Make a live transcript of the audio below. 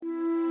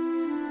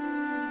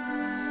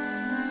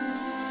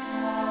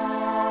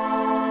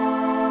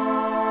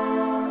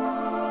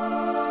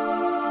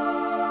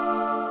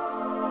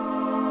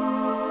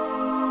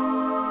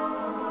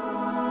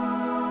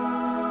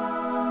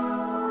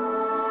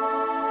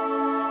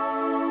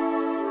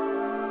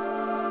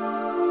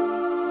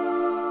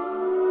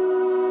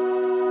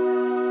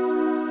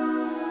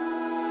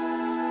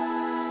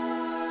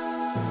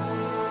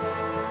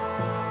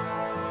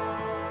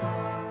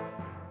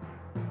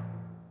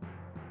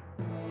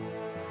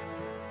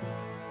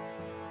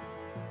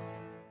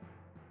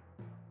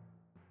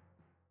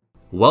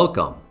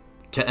Welcome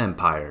to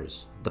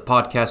Empires, the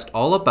podcast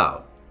all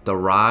about the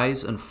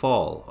rise and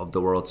fall of the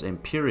world's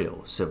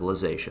imperial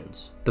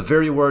civilizations. The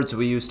very words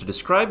we use to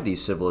describe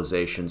these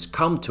civilizations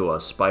come to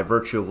us by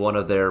virtue of one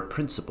of their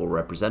principal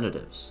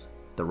representatives,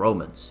 the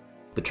Romans.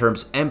 The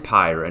terms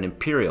empire and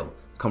imperial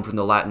come from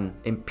the Latin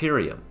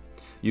imperium,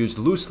 used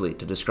loosely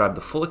to describe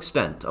the full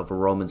extent of a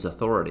Roman's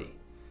authority,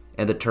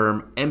 and the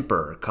term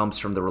emperor comes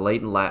from the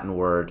related Latin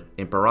word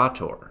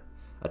imperator,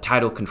 a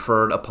title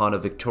conferred upon a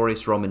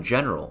victorious Roman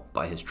general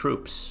by his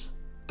troops.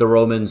 The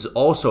Romans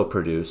also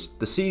produced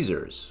the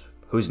Caesars,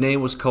 whose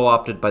name was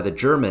co-opted by the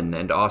German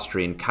and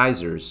Austrian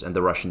Kaisers and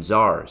the Russian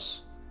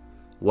Tsars.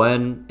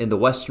 When, in the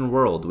Western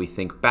world, we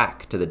think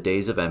back to the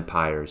days of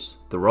empires,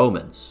 the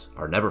Romans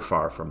are never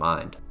far from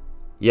mind.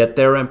 Yet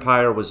their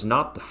empire was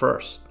not the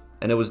first,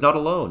 and it was not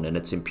alone in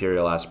its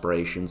imperial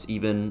aspirations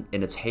even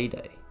in its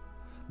heyday.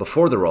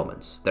 Before the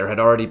Romans, there had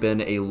already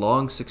been a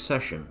long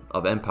succession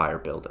of empire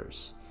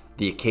builders.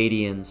 The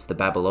Akkadians, the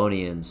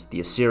Babylonians, the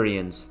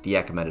Assyrians, the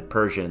Achaemenid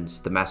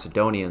Persians, the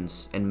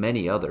Macedonians, and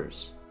many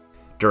others.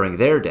 During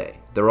their day,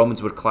 the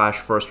Romans would clash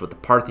first with the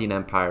Parthian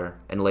Empire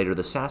and later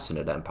the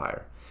Sassanid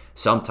Empire,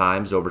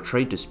 sometimes over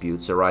trade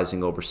disputes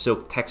arising over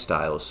silk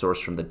textiles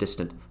sourced from the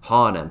distant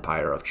Han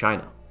Empire of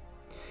China.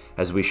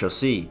 As we shall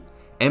see,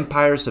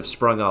 empires have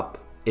sprung up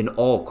in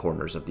all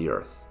corners of the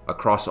earth,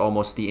 across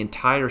almost the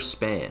entire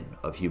span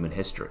of human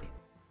history.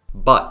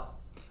 But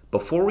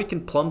before we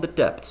can plumb the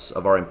depths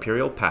of our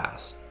imperial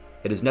past,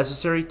 it is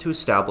necessary to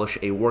establish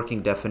a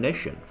working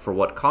definition for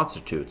what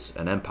constitutes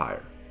an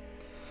empire.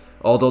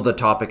 Although the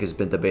topic has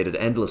been debated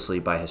endlessly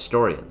by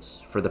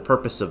historians, for the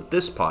purpose of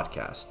this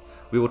podcast,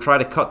 we will try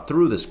to cut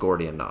through this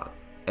Gordian knot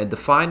and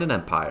define an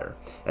empire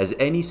as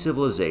any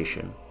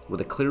civilization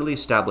with a clearly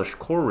established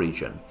core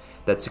region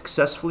that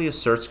successfully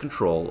asserts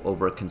control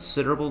over a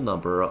considerable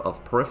number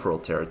of peripheral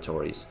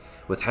territories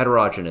with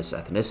heterogeneous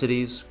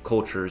ethnicities,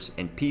 cultures,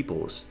 and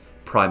peoples,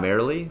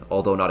 primarily,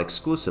 although not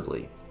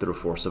exclusively, through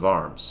force of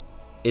arms.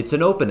 It's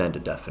an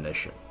open-ended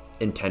definition,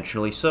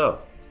 intentionally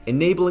so,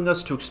 enabling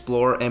us to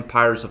explore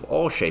empires of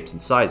all shapes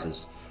and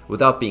sizes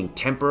without being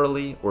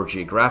temporally or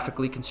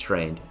geographically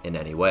constrained in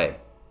any way.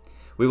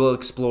 We will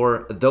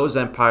explore those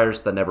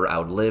empires that never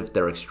outlived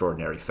their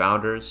extraordinary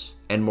founders,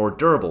 and more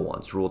durable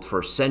ones ruled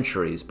for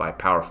centuries by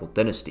powerful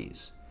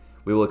dynasties.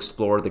 We will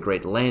explore the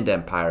great land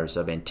empires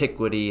of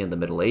antiquity and the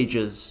Middle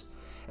Ages,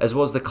 as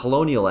well as the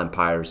colonial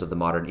empires of the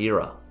modern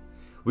era.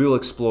 We will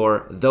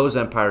explore those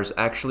empires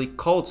actually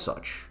called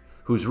such,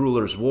 whose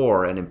rulers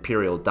wore an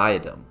imperial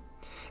diadem,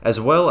 as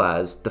well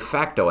as de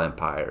facto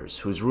empires,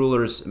 whose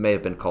rulers may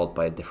have been called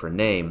by a different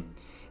name,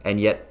 and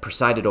yet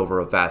presided over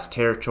a vast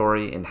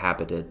territory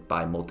inhabited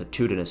by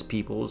multitudinous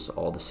peoples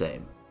all the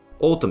same.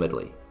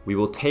 Ultimately, we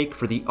will take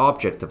for the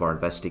object of our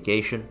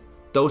investigation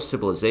those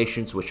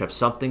civilizations which have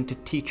something to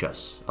teach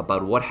us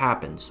about what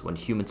happens when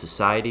human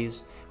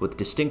societies with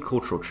distinct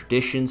cultural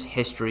traditions,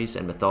 histories,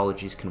 and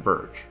mythologies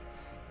converge,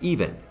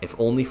 even if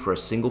only for a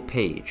single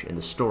page in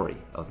the story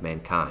of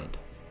mankind.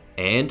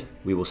 And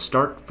we will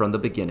start from the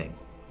beginning,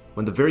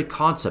 when the very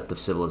concept of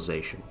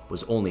civilization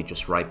was only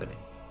just ripening.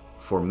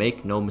 For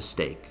make no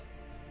mistake,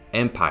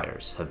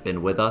 empires have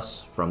been with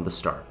us from the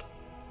start.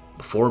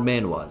 Before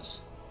man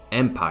was,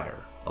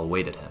 empire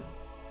awaited him.